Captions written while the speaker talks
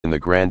In the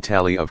grand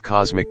tally of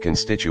cosmic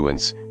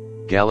constituents,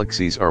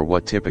 galaxies are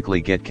what typically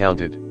get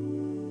counted.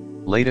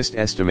 Latest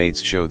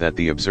estimates show that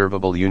the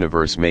observable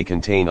universe may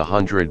contain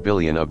 100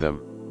 billion of them.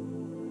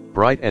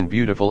 Bright and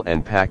beautiful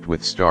and packed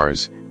with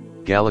stars,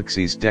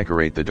 galaxies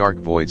decorate the dark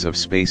voids of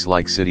space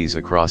like cities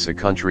across a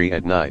country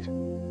at night.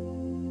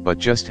 But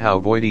just how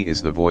voidy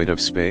is the void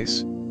of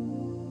space?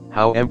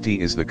 How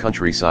empty is the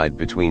countryside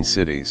between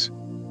cities?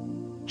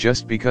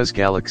 Just because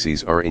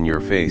galaxies are in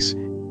your face,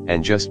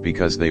 and just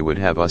because they would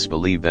have us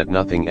believe that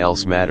nothing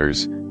else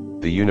matters,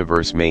 the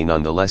universe may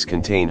nonetheless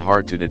contain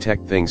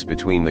hard-to-detect things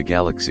between the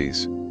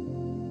galaxies.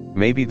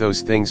 Maybe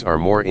those things are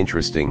more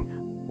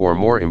interesting, or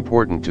more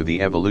important to the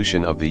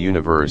evolution of the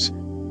universe,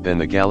 than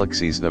the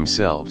galaxies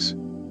themselves.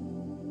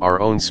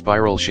 Our own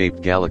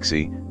spiral-shaped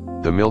galaxy,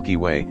 the Milky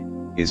Way,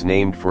 is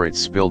named for its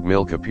spilled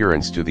milk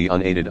appearance to the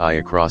unaided eye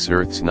across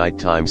Earth's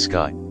nighttime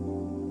sky.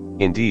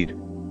 Indeed,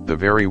 the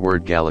very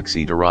word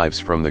galaxy derives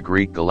from the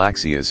Greek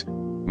galaxias,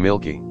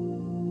 milky.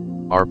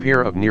 Our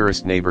pair of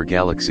nearest neighbor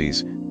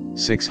galaxies,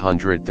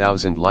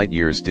 600,000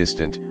 light-years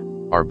distant,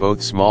 are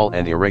both small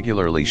and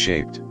irregularly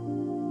shaped.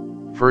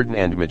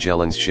 Ferdinand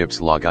Magellan's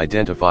ship's log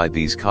identified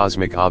these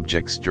cosmic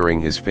objects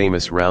during his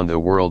famous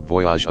round-the-world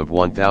voyage of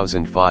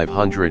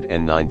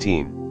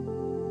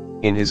 1519.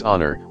 In his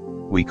honor,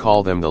 we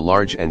call them the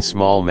Large and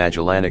Small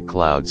Magellanic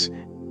Clouds,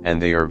 and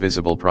they are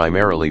visible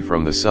primarily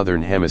from the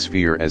southern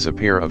hemisphere as a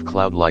pair of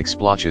cloud-like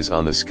splotches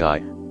on the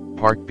sky,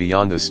 parked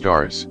beyond the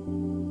stars.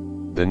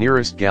 The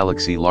nearest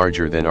galaxy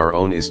larger than our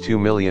own is 2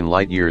 million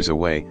light-years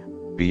away,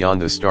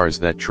 beyond the stars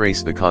that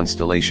trace the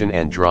constellation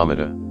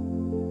Andromeda.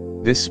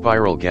 This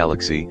spiral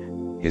galaxy,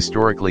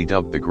 historically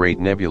dubbed the Great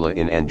Nebula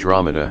in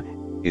Andromeda,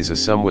 is a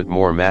somewhat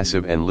more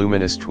massive and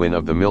luminous twin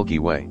of the Milky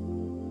Way.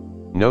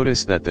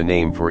 Notice that the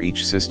name for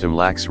each system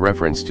lacks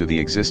reference to the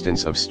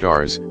existence of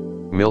stars,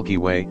 Milky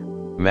Way,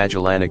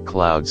 Magellanic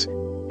Clouds,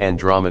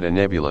 Andromeda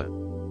Nebula.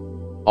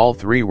 All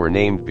three were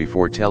named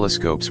before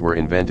telescopes were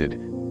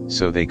invented,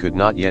 so they could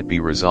not yet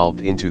be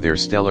resolved into their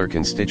stellar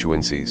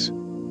constituencies.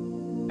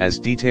 As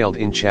detailed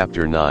in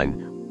Chapter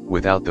 9,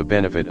 without the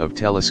benefit of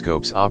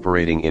telescopes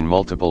operating in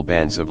multiple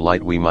bands of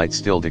light, we might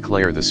still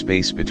declare the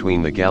space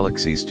between the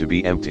galaxies to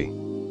be empty.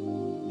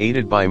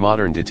 Aided by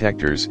modern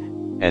detectors,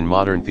 and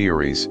modern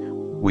theories,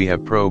 we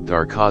have probed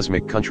our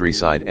cosmic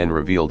countryside and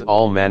revealed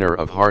all manner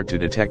of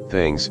hard-to-detect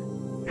things: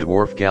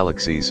 dwarf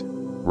galaxies,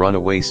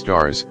 runaway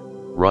stars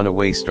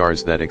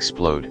that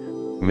explode,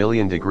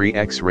 million-degree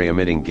X-ray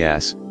emitting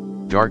gas,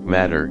 dark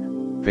matter,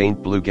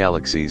 faint blue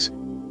galaxies,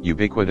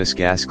 ubiquitous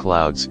gas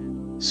clouds,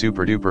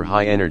 super-duper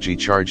high-energy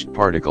charged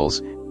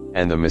particles,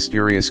 and the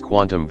mysterious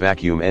quantum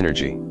vacuum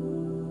energy.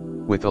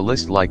 With a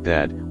list like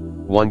that,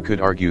 one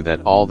could argue that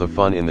all the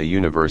fun in the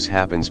universe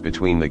happens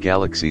between the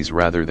galaxies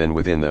rather than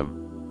within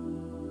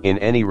them. In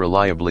any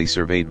reliably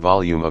surveyed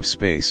volume of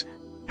space,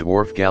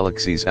 dwarf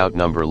galaxies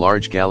outnumber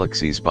large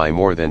galaxies by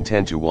more than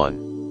 10 to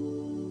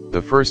 1.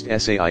 The first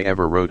essay I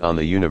ever wrote on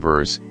the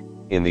universe,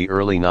 in the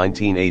early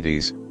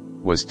 1980s,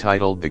 was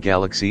titled "The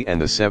Galaxy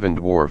and the Seven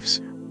Dwarfs,"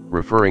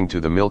 referring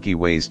to the Milky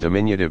Way's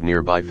diminutive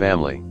nearby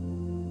family.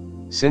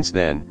 Since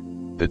then,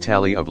 the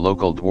tally of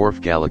local dwarf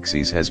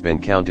galaxies has been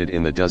counted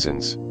in the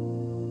dozens.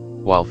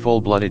 While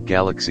full-blooded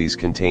galaxies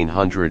contain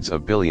hundreds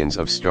of billions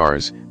of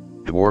stars,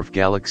 dwarf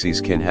galaxies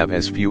can have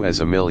as few as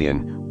 1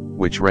 million,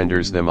 which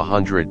renders them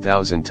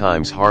 100,000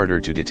 times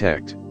harder to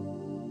detect.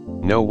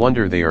 No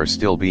wonder they are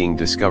still being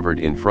discovered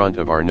in front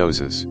of our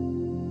noses.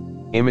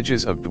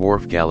 Images of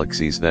dwarf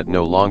galaxies that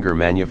no longer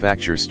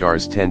manufacture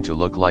stars tend to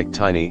look like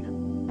tiny,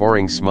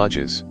 boring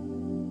smudges.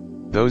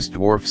 Those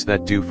dwarfs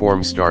that do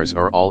form stars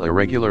are all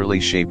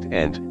irregularly shaped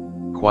and,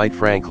 quite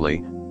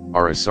frankly,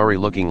 are a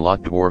sorry-looking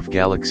lot. Dwarf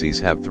galaxies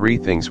have three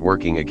things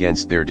working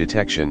against their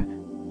detection: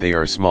 they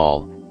are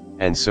small,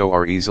 and so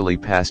are easily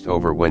passed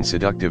over when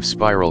seductive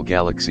spiral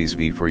galaxies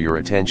vie for your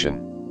attention.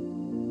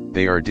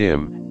 They are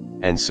dim,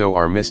 and so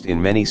are missed in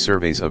many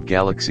surveys of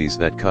galaxies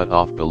that cut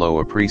off below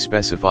a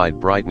pre-specified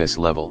brightness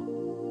level.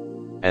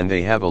 And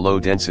they have a low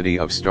density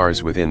of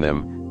stars within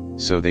them,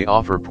 so they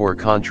offer poor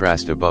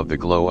contrast above the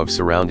glow of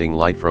surrounding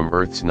light from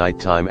Earth's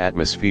nighttime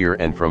atmosphere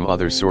and from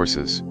other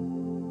sources.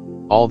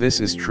 All this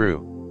is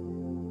true.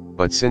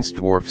 But since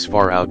dwarfs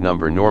far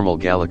outnumber normal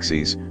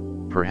galaxies,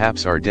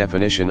 perhaps our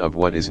definition of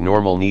what is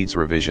normal needs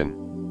revision.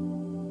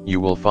 You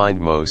will find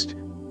most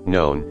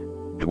known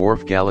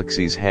dwarf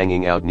galaxies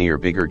hanging out near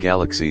bigger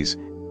galaxies,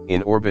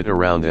 in orbit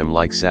around them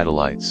like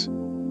satellites.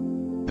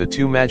 The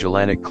two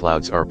Magellanic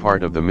Clouds are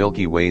part of the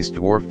Milky Way's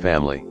dwarf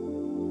family.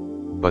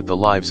 But the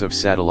lives of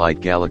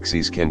satellite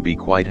galaxies can be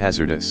quite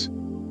hazardous.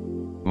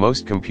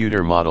 Most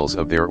computer models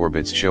of their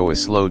orbits show a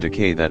slow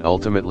decay that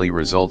ultimately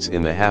results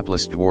in the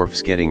hapless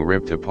dwarfs getting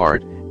ripped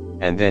apart,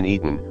 and then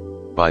eaten,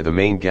 by the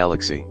main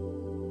galaxy.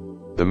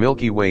 The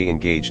Milky Way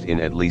engaged in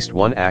at least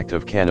one act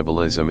of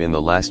cannibalism in the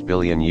last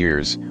billion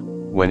years,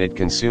 when it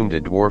consumed a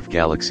dwarf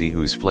galaxy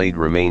whose flayed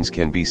remains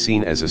can be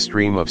seen as a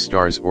stream of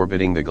stars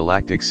orbiting the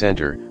galactic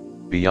center,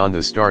 beyond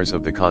the stars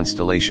of the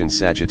constellation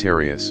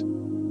Sagittarius.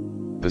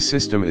 The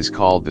system is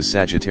called the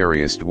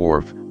Sagittarius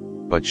Dwarf,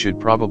 but should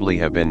probably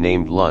have been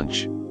named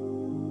lunch.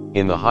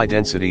 In the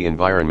high-density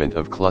environment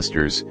of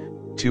clusters,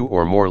 two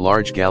or more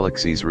large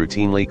galaxies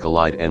routinely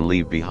collide and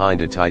leave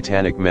behind a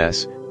titanic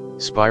mess.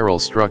 Spiral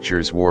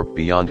structures warp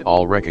beyond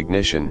all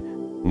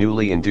recognition,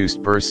 newly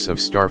induced bursts of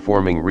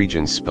star-forming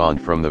regions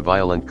spawned from the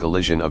violent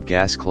collision of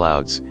gas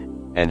clouds,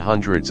 and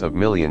hundreds of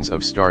millions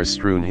of stars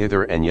strewn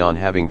hither and yon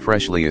having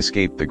freshly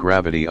escaped the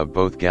gravity of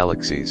both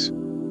galaxies.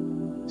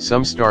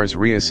 Some stars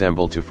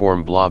reassemble to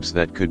form blobs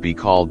that could be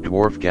called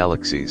dwarf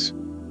galaxies.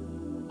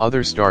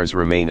 Other stars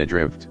remain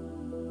adrift.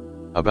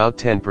 About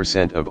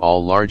 10% of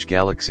all large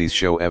galaxies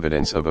show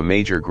evidence of a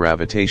major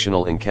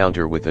gravitational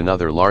encounter with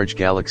another large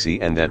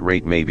galaxy, and that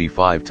rate may be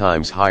 5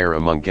 times higher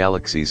among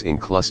galaxies in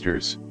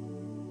clusters.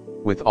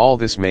 With all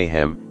this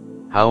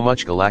mayhem, how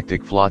much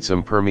galactic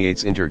flotsam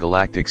permeates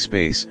intergalactic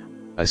space,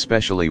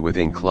 especially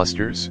within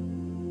clusters?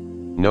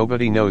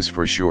 Nobody knows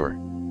for sure.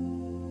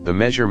 The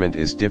measurement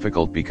is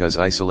difficult because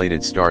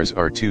isolated stars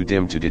are too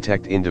dim to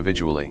detect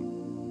individually.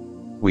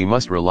 We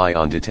must rely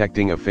on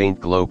detecting a faint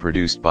glow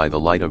produced by the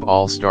light of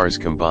all stars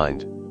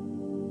combined.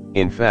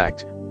 In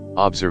fact,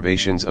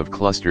 observations of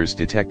clusters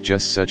detect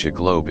just such a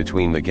glow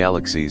between the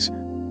galaxies,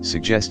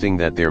 suggesting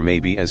that there may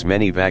be as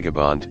many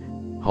vagabond,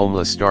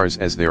 homeless stars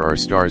as there are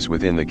stars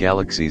within the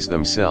galaxies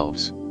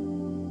themselves.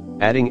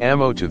 Adding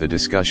ammo to the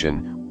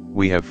discussion,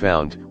 we have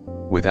found,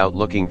 without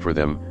looking for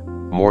them,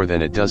 more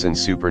than a dozen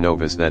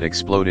supernovas that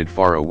exploded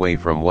far away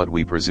from what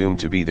we presume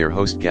to be their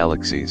host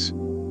galaxies.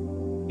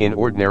 In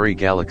ordinary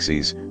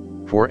galaxies,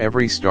 for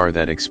every star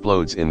that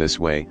explodes in this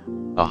way,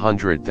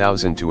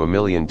 100,000 to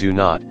 1,000,000 do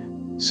not,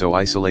 so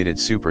isolated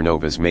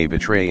supernovas may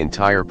betray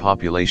entire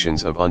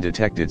populations of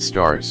undetected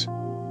stars.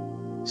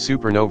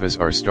 Supernovas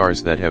are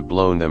stars that have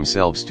blown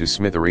themselves to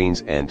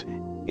smithereens and,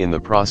 in the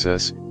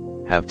process,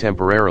 have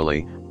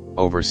temporarily,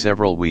 over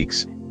several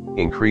weeks,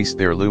 increased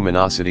their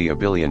luminosity a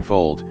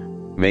billionfold,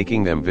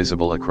 making them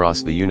visible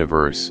across the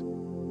universe.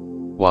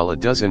 While a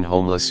dozen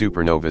homeless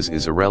supernovas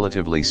is a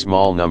relatively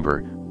small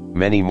number,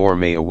 many more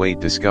may await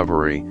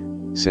discovery,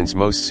 since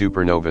most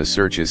supernova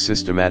searches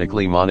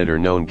systematically monitor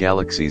known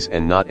galaxies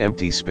and not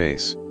empty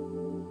space.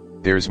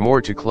 There's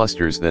more to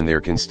clusters than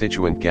their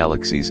constituent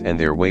galaxies and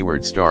their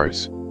wayward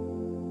stars.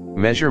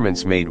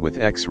 Measurements made with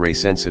X-ray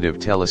sensitive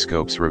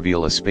telescopes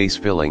reveal a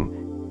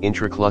space-filling,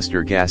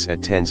 intracluster gas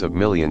at tens of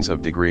millions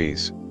of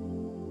degrees.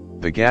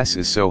 The gas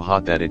is so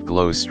hot that it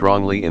glows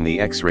strongly in the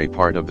X-ray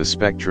part of the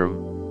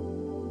spectrum.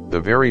 The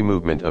very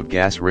movement of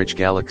gas-rich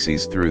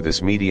galaxies through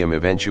this medium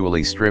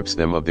eventually strips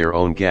them of their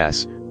own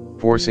gas,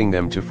 forcing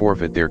them to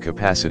forfeit their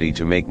capacity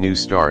to make new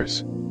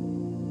stars.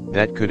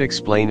 That could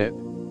explain it.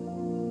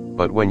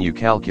 But when you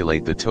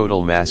calculate the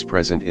total mass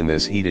present in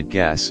this heated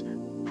gas,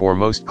 for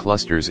most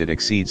clusters it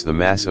exceeds the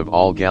mass of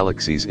all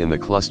galaxies in the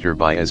cluster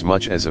by as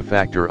much as a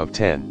factor of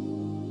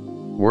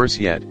 10. Worse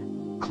yet,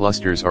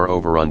 clusters are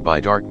overrun by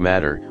dark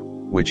matter,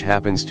 which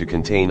happens to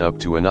contain up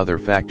to another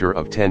factor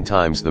of 10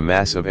 times the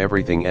mass of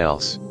everything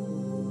else.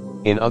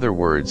 In other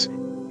words,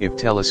 if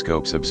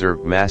telescopes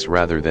observed mass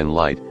rather than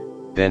light,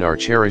 then our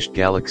cherished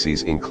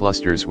galaxies in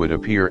clusters would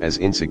appear as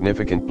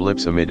insignificant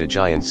blips amid a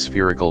giant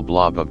spherical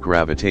blob of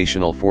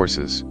gravitational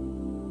forces.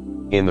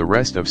 In the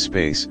rest of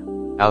space,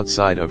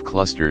 outside of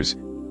clusters,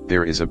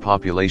 there is a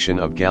population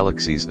of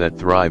galaxies that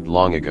thrived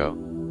long ago.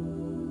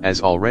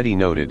 As already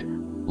noted,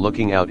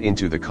 looking out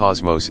into the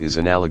cosmos is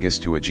analogous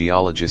to a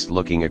geologist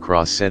looking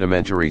across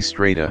sedimentary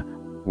strata,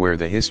 where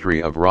the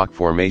history of rock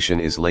formation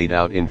is laid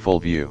out in full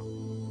view.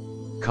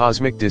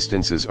 Cosmic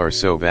distances are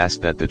so vast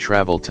that the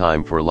travel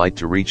time for light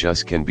to reach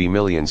us can be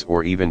millions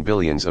or even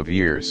billions of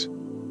years.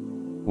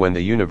 When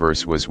the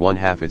universe was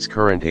one-half its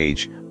current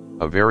age,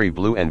 a very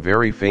blue and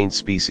very faint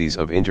species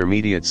of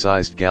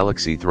intermediate-sized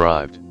galaxy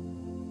thrived.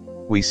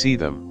 We see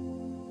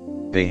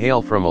them. They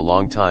hail from a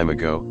long time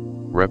ago,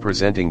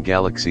 representing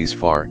galaxies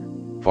far,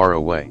 far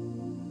away.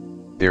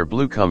 Their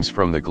blue comes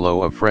from the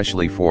glow of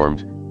freshly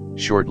formed,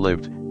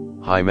 short-lived,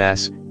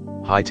 high-mass,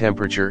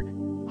 high-temperature,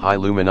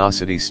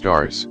 high-luminosity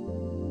stars.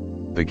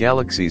 The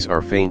galaxies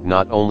are faint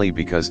not only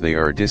because they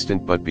are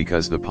distant but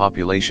because the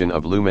population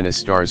of luminous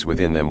stars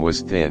within them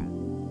was thin.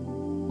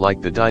 Like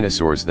the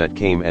dinosaurs that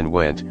came and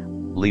went,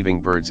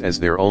 leaving birds as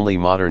their only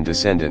modern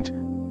descendant,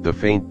 the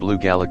faint blue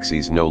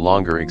galaxies no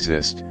longer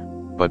exist,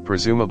 but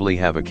presumably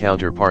have a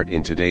counterpart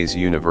in today's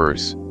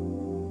universe.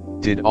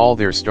 Did all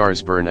their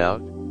stars burn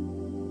out?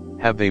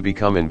 Have they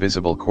become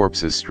invisible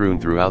corpses strewn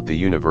throughout the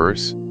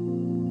universe?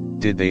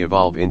 Did they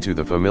evolve into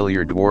the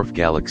familiar dwarf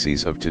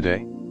galaxies of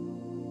today?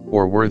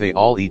 Or were they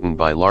all eaten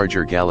by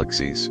larger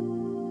galaxies?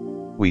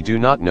 We do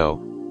not know,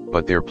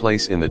 but their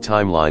place in the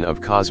timeline of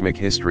cosmic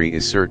history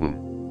is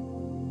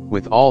certain.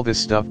 With all this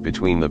stuff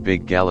between the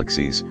big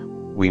galaxies,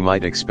 we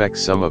might expect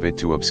some of it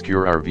to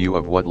obscure our view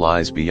of what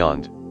lies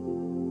beyond.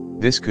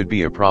 This could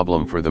be a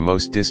problem for the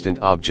most distant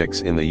objects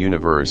in the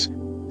universe,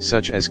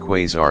 such as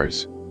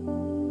quasars.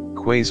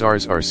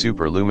 Quasars are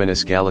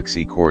superluminous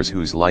galaxy cores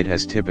whose light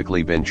has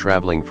typically been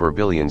traveling for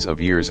billions of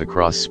years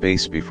across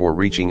space before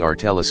reaching our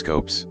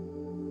telescopes.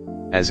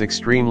 As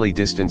extremely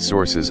distant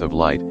sources of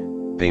light,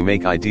 They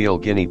make ideal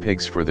guinea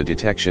pigs for the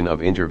detection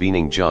of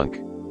intervening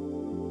junk.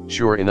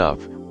 Sure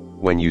enough,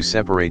 when you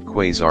separate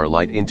quasar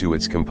light into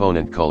its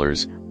component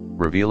colors,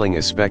 revealing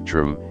a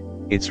spectrum,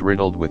 it's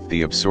riddled with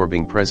the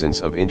absorbing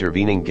presence of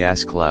intervening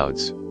gas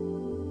clouds.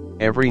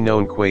 Every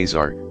known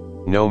quasar,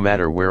 no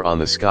matter where on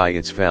the sky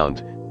it's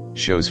found,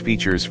 shows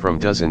features from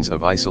dozens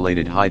of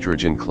isolated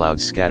hydrogen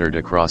clouds scattered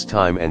across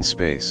time and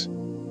space.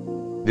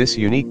 This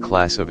unique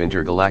class of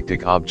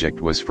intergalactic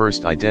object was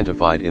first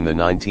identified in the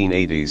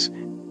 1980s,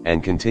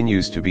 and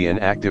continues to be an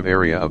active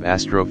area of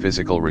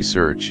astrophysical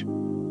research.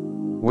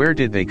 Where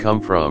did they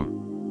come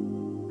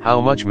from?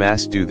 How much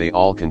mass do they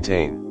all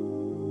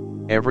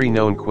contain? Every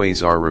known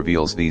quasar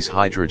reveals these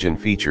hydrogen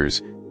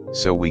features,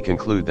 so we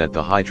conclude that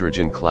the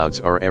hydrogen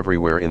clouds are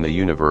everywhere in the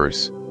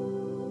universe.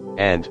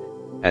 And,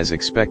 as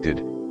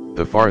expected,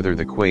 the farther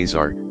the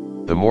quasar,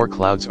 the more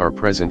clouds are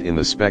present in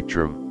the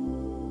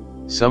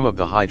spectrum. Some of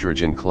the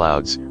hydrogen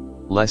clouds,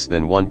 less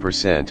than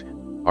 1%,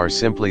 are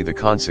simply the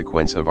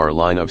consequence of our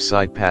line of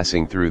sight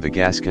passing through the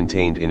gas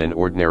contained in an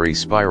ordinary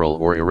spiral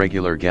or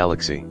irregular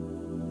galaxy.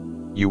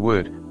 You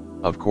would,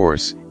 of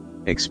course,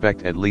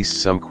 expect at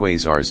least some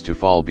quasars to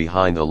fall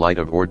behind the light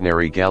of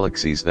ordinary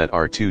galaxies that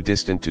are too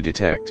distant to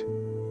detect.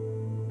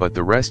 But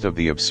the rest of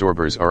the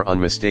absorbers are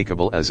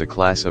unmistakable as a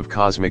class of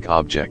cosmic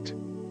object.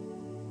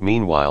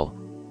 Meanwhile,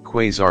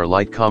 quasar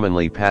light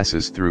commonly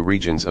passes through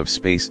regions of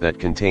space that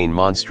contain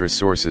monstrous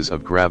sources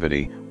of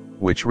gravity,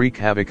 which wreak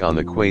havoc on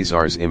the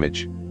quasar's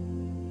image.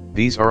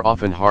 These are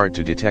often hard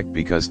to detect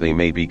because they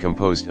may be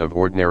composed of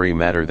ordinary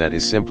matter that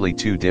is simply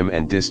too dim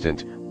and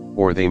distant,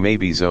 or they may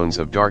be zones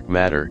of dark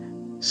matter,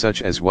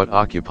 such as what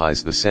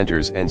occupies the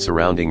centers and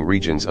surrounding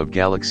regions of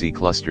galaxy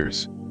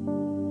clusters.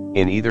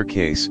 In either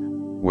case,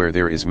 where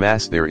there is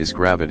mass there is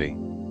gravity.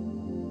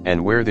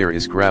 And where there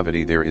is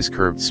gravity there is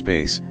curved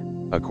space,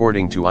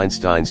 according to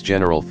Einstein's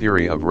general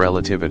theory of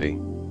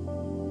relativity.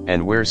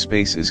 And where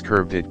space is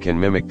curved it can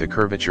mimic the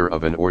curvature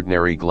of an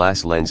ordinary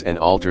glass lens and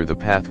alter the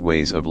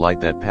pathways of light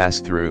that pass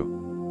through.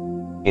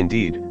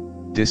 Indeed,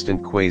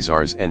 distant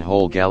quasars and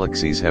whole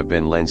galaxies have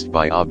been lensed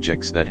by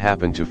objects that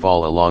happen to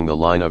fall along the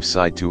line of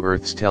sight to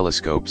Earth's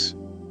telescopes.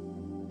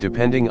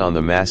 Depending on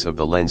the mass of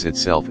the lens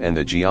itself and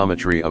the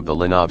geometry of the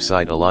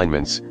line-of-sight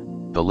alignments,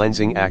 the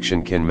lensing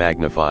action can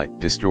magnify,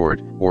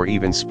 distort, or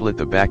even split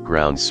the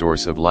background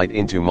source of light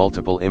into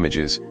multiple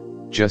images,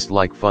 just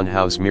like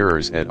funhouse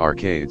mirrors at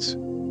arcades.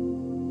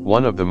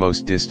 One of the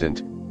most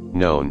distant,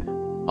 known,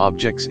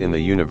 objects in the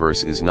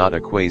universe is not a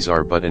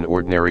quasar but an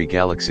ordinary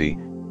galaxy,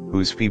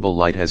 whose feeble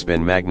light has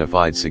been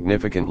magnified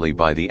significantly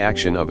by the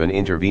action of an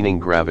intervening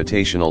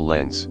gravitational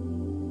lens.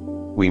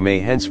 We may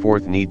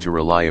henceforth need to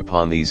rely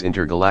upon these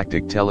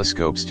intergalactic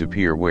telescopes to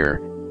peer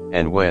where,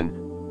 and when,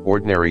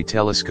 ordinary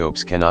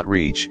telescopes cannot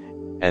reach,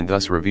 and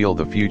thus reveal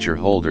the future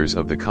holders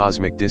of the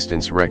cosmic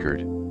distance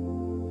record.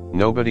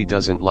 Nobody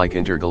doesn't like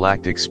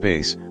intergalactic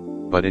space,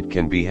 but it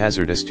can be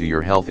hazardous to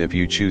your health if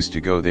you choose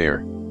to go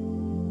there.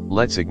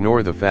 Let's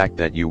ignore the fact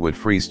that you would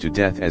freeze to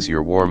death as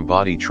your warm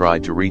body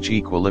tried to reach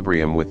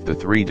equilibrium with the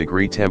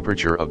 3-degree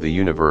temperature of the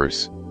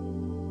universe.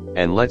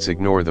 And let's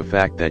ignore the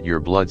fact that your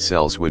blood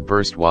cells would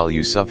burst while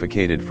you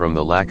suffocated from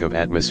the lack of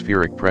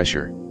atmospheric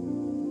pressure.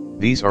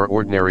 These are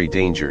ordinary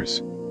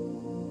dangers.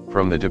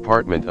 From the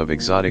Department of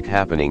Exotic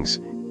Happenings,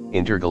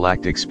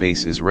 intergalactic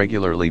space is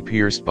regularly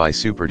pierced by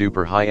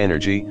super-duper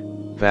high-energy,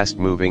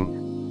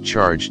 fast-moving,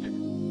 charged,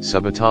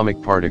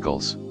 subatomic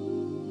particles.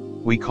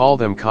 We call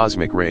them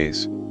cosmic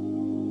rays.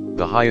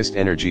 The highest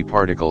energy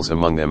particles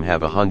among them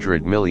have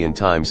 100 million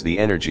times the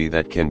energy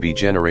that can be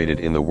generated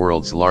in the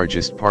world's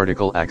largest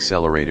particle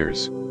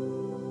accelerators.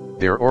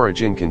 Their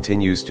origin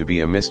continues to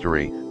be a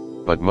mystery,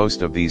 but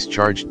most of these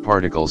charged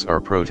particles are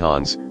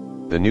protons,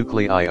 the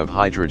nuclei of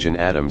hydrogen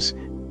atoms,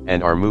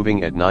 and are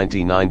moving at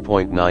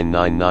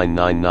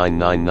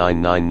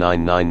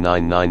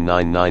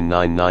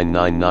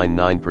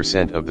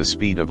 99.99999999999999999% of the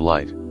speed of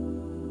light.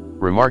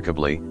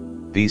 Remarkably,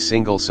 these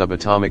single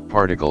subatomic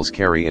particles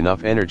carry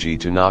enough energy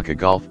to knock a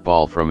golf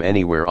ball from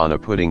anywhere on a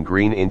pudding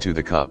green into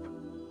the cup.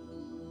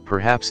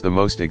 Perhaps the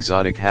most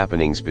exotic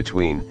happenings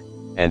between,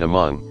 and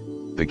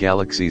among, the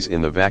galaxies in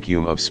the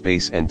vacuum of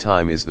space and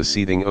time is the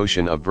seething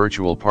ocean of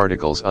virtual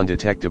particles,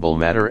 undetectable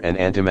matter and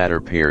antimatter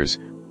pairs,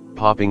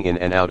 popping in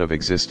and out of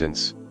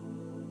existence.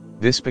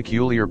 This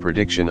peculiar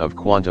prediction of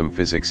quantum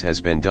physics has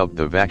been dubbed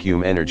the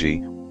vacuum energy,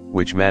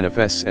 which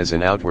manifests as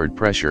an outward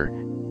pressure,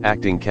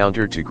 acting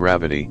counter to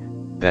gravity,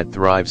 that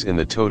thrives in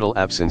the total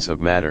absence of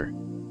matter.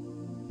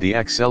 The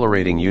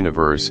accelerating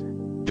universe,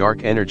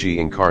 dark energy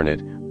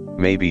incarnate,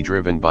 may be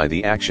driven by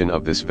the action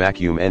of this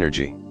vacuum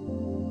energy.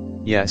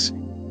 Yes,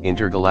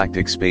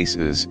 intergalactic space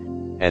is,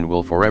 and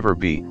will forever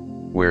be,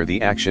 where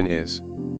the action is.